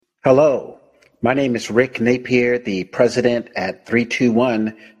Hello, my name is Rick Napier, the president at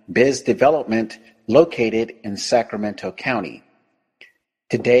 321 Biz Development located in Sacramento County.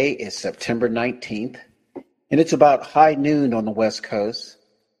 Today is September 19th, and it's about high noon on the West Coast.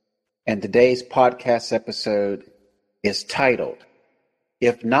 And today's podcast episode is titled,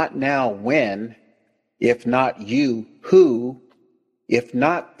 If Not Now, When? If Not You, Who? If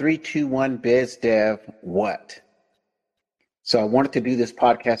Not 321 Biz Dev, What? So I wanted to do this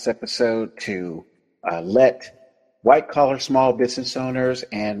podcast episode to let white-collar small business owners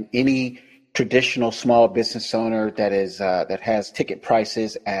and any traditional small business owner that has ticket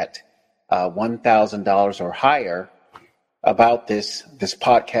prices at $1,000 or higher about this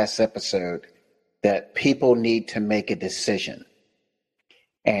podcast episode that people need to make a decision.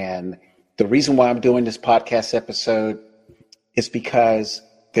 And the reason why I'm doing this podcast episode is because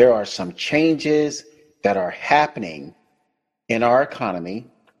there are some changes that are happening in our economy,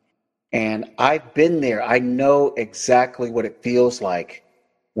 and I've been there. I know exactly what it feels like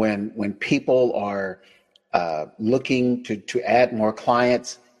when people are looking to add more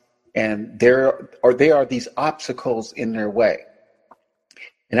clients, and there are these obstacles in their way.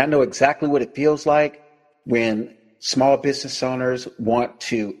 And I know exactly what it feels like when small business owners want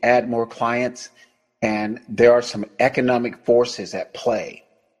to add more clients, and there are some economic forces at play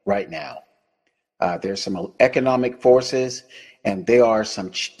right now. There's some economic forces, and there are some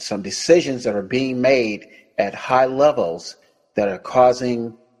decisions that are being made at high levels that are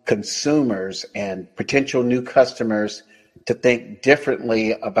causing consumers and potential new customers to think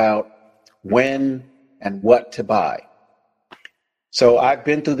differently about when and what to buy. So I've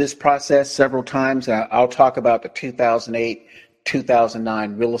been through this process several times. I'll talk about the 2008,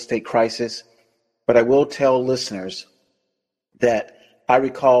 2009 real estate crisis, but I will tell listeners that I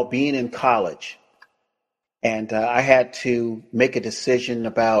recall being in college, and I had to make a decision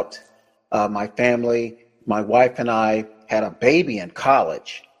about my family. My wife and I had a baby in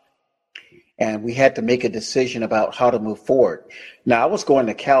college, and we had to make a decision about how to move forward. Now, I was going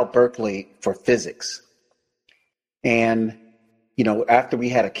to Cal Berkeley for physics. And, after we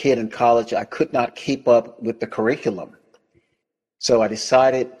had a kid in college, I could not keep up with the curriculum. So I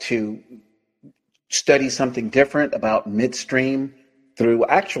decided to study something different about midstream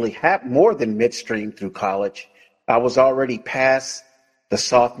more than midstream through college. I was already past the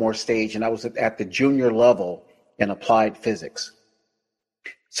sophomore stage, and I was at the junior level in applied physics.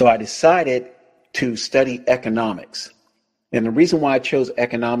 So I decided to study economics. And the reason why I chose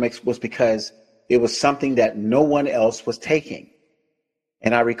economics was because it was something that no one else was taking.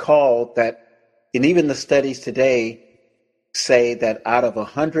 And I recall that, and even the studies today say that out of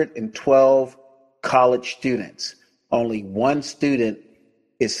 112 college students, only one student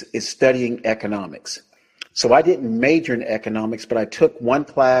is studying economics. So I didn't major in economics, but I took one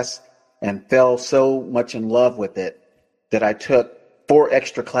class and fell so much in love with it that I took 4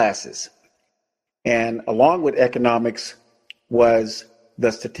 extra classes. And along with economics was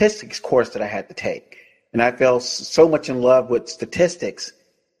the statistics course that I had to take. And I fell so much in love with statistics,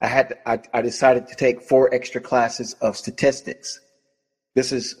 I decided to take 4 extra classes of statistics.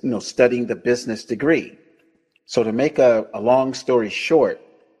 This is, studying the business degree. So to make a long story short,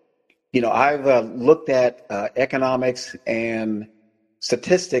 I've looked at economics and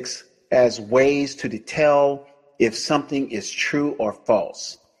statistics as ways to tell if something is true or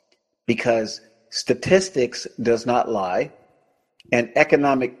false, because statistics does not lie, and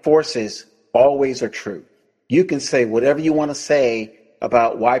economic forces always are true. You can say whatever you want to say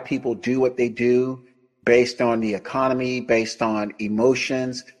about why people do what they do based on the economy, based on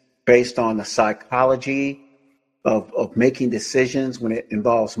emotions, based on the psychology of making decisions when it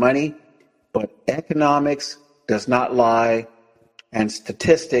involves money, but economics does not lie, and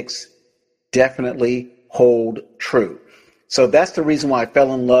statistics definitely hold true. So that's the reason why I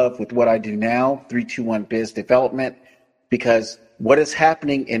fell in love with what I do now, 321 Biz Development, because what is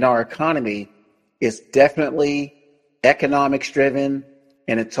happening in our economy is definitely economics driven,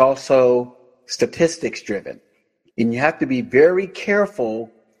 and it's also statistics driven. And you have to be very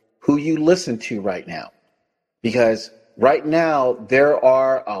careful who you listen to right now. Because right now, there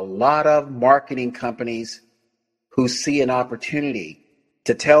are a lot of marketing companies who see an opportunity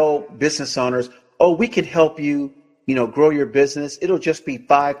to tell business owners, oh, we can help you, grow your business. It'll just be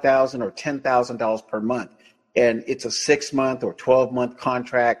 $5,000 or $10,000 per month. And it's a 6-month or 12-month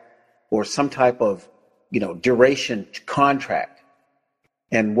contract or some type of, duration contract.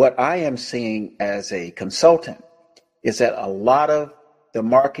 And what I am seeing as a consultant is that a lot of the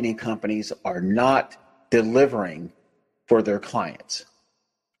marketing companies are not delivering for their clients.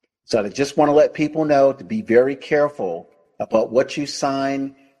 So I just want to let people know to be very careful about what you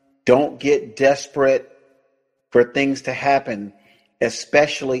sign Don't get desperate for things to happen,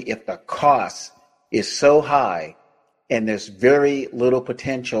 especially if the cost is so high and there's very little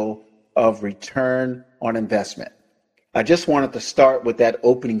potential of return on investment. I just wanted to start with that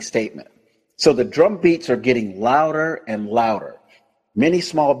opening statement. So the drum beats are getting louder and louder. Many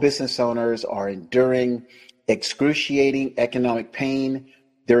small business owners are enduring excruciating economic pain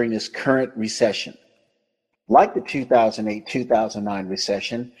during this current recession. Like the 2008-2009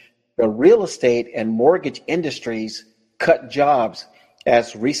 recession, the real estate and mortgage industries cut jobs,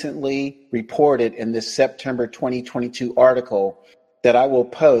 as recently reported in this September 2022 article that I will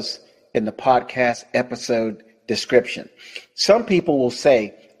post in the podcast episode description. Some people will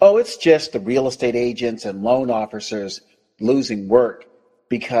say, oh, it's just the real estate agents and loan officers losing work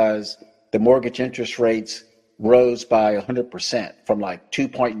because the mortgage interest rates rose by 100% from like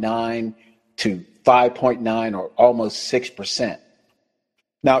 2.9 to 5.9 or almost 6%.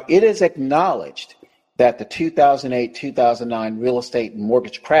 Now, it is acknowledged that the 2008-2009 real estate and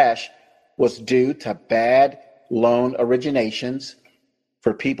mortgage crash was due to bad loan originations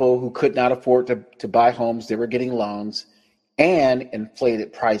for people who could not afford to buy homes. They were getting loans and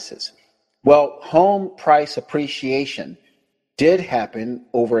inflated prices. Well, home price appreciation did happen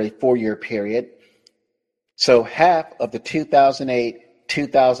over a 4-year period. So half of the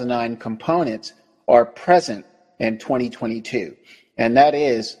 2008-2009 components are present in 2022, and that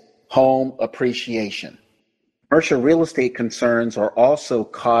is home appreciation. Commercial real estate concerns are also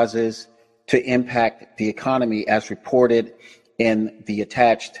causes to impact the economy, as reported in the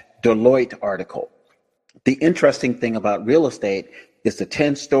attached Deloitte article. The interesting thing about real estate is the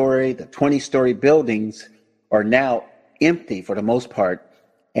 10-story, the 20-story buildings are now empty for the most part,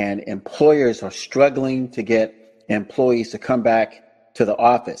 and employers are struggling to get employees to come back to the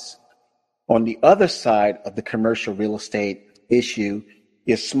office. On the other side of the commercial real estate issue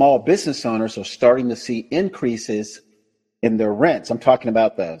is small business owners are starting to see increases in their rents. I'm talking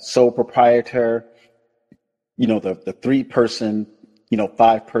about the sole proprietor, the 3-person,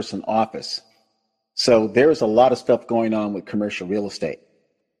 5-person office. So there's a lot of stuff going on with commercial real estate.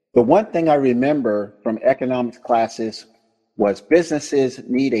 The one thing I remember from economics classes was businesses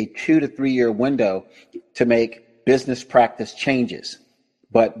need a 2 to 3 year window to make business practice changes.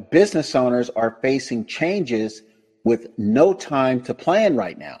 But business owners are facing changes with no time to plan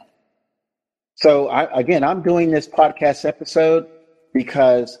right now. So I'm doing this podcast episode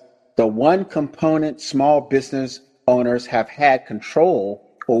because the one component small business owners have had control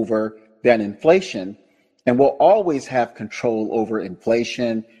over than inflation, and will always have control over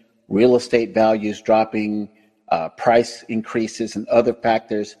inflation, real estate values dropping, price increases, and other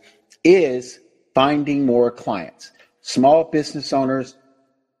factors, is finding more clients. Small business owners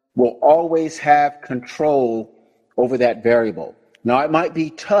will always have control over that variable. Now, it might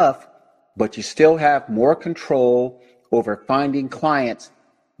be tough, but you still have more control over finding clients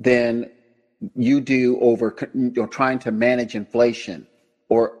than you do over trying to manage inflation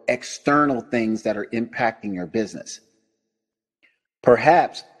or external things that are impacting your business.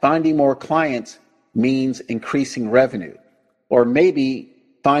 Perhaps finding more clients means increasing revenue, or maybe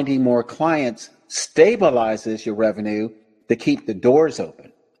finding more clients stabilizes your revenue to keep the doors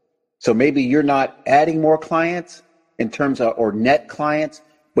open. So maybe you're not adding more clients in terms of, or net clients,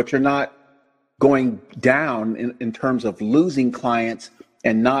 but you're not going down in terms of losing clients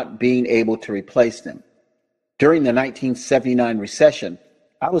and not being able to replace them. During the 1979 recession,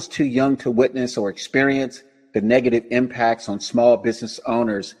 I was too young to witness or experience the negative impacts on small business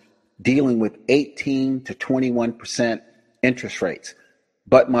owners dealing with 18 to 21% interest rates.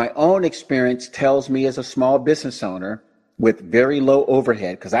 But my own experience tells me, as a small business owner with very low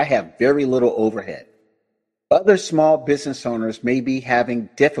overhead, because I have very little overhead, other small business owners may be having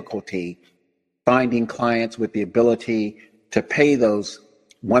difficulty finding clients with the ability to pay those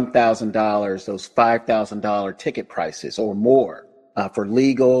 $1,000, those $5,000 ticket prices or more for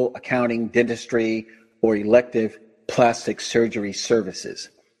legal, accounting, dentistry, or elective plastic surgery services.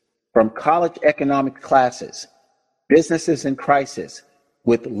 From college economic classes, businesses in crisis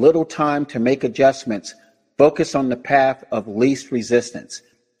with little time to make adjustments focus on the path of least resistance,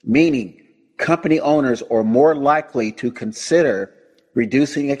 meaning company owners are more likely to consider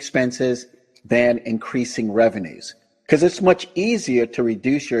reducing expenses than increasing revenues, because it's much easier to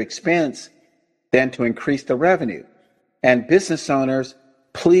reduce your expense than to increase the revenue. And business owners,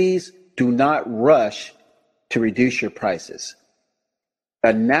 please do not rush to reduce your prices.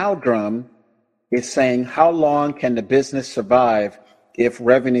 A now drum is saying, how long can the business survive if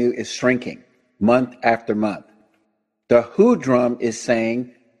revenue is shrinking month after month? The who drum is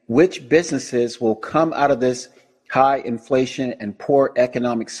saying, which businesses will come out of this high inflation and poor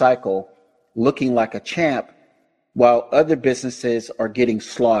economic cycle looking like a champ while other businesses are getting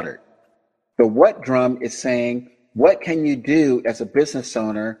slaughtered. The what drum is saying, what can you do as a business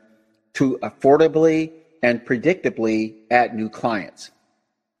owner to affordably and predictably add new clients?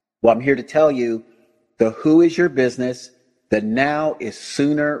 Well, I'm here to tell you the who is your business, the now is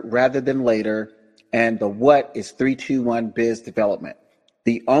sooner rather than later, and the what is 321 Biz Development,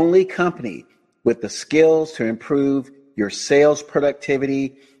 the only company with the skills to improve your sales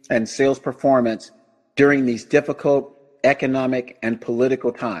productivity and sales performance during these difficult economic and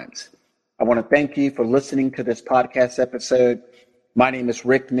political times. I want to thank you for listening to this podcast episode. My name is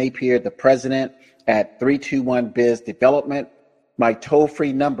Rick Napier, the president at 321 Biz Development. My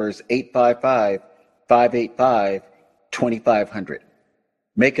toll-free number is 855-585-2500.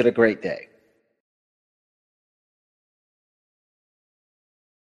 Make it a great day.